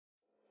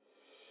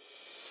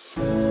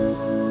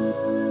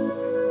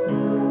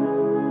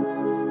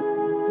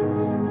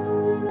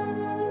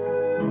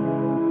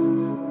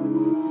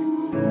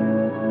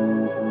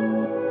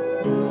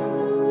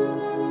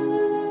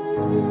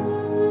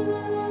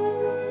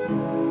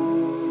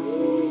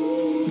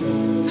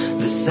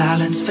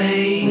silence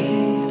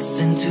fades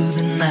into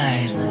the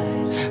night.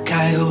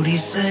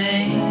 Coyotes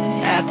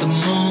sing at the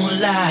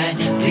moonlight.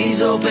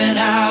 These open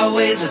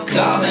highways are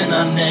calling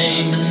our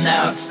name, and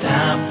now it's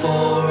time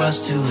for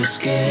us to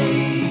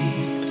escape.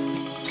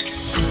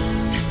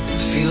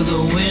 Feel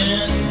the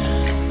wind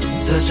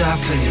touch our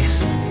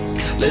face.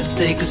 Let's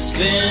take a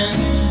spin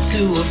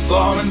to a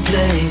foreign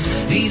place.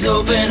 These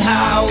open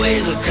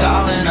highways are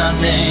calling our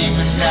name,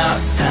 and now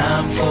it's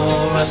time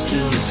for us to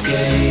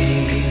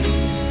escape.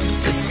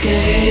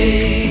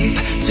 Escape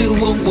to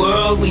a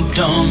world we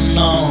don't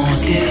know.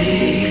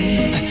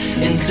 Escape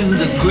into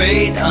the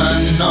great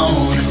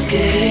unknown.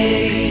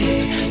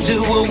 Escape to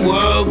a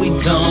world we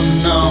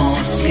don't know.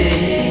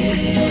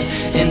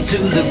 Escape into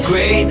the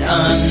great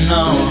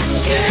unknown.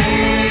 Escape,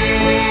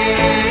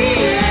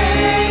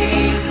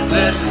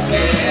 let's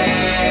escape.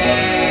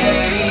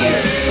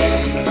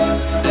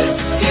 Let's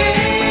escape.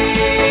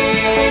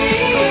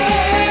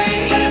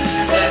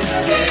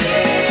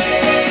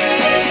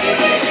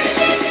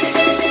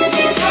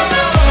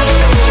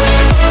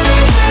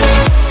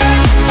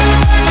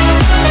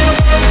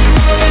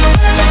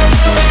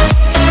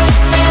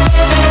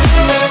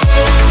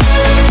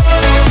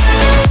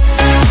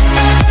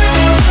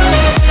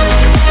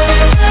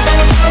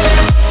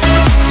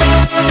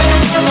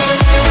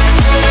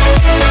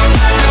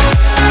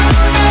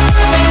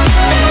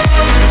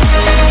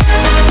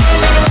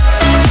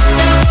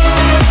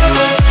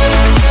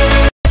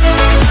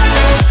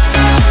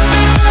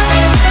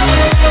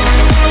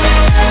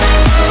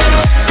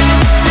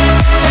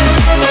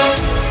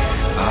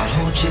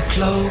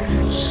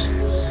 Close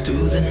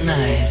through the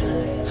night,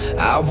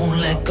 I won't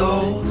let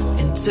go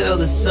until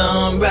the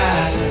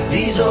sunrise.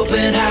 These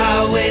open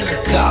highways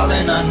are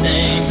calling our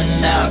name,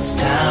 and now it's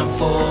time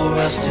for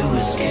us to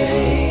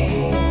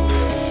escape.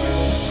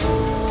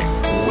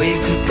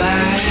 Wave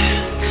goodbye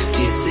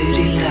to your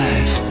city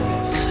life,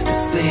 and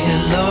say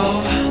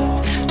hello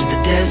to the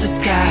desert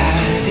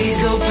sky.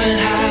 These open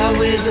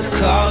highways are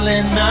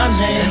calling our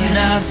name, and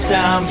now it's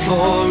time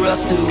for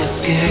us to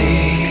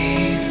escape.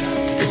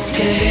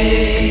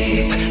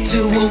 Escape to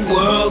a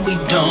world we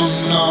don't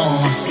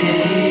know.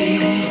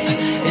 Escape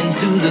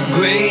into the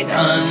great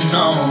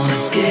unknown.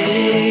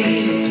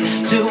 Escape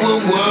to a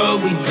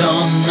world we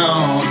don't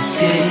know.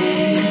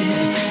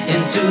 Escape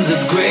into the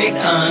great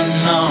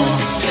unknown.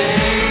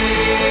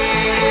 Escape.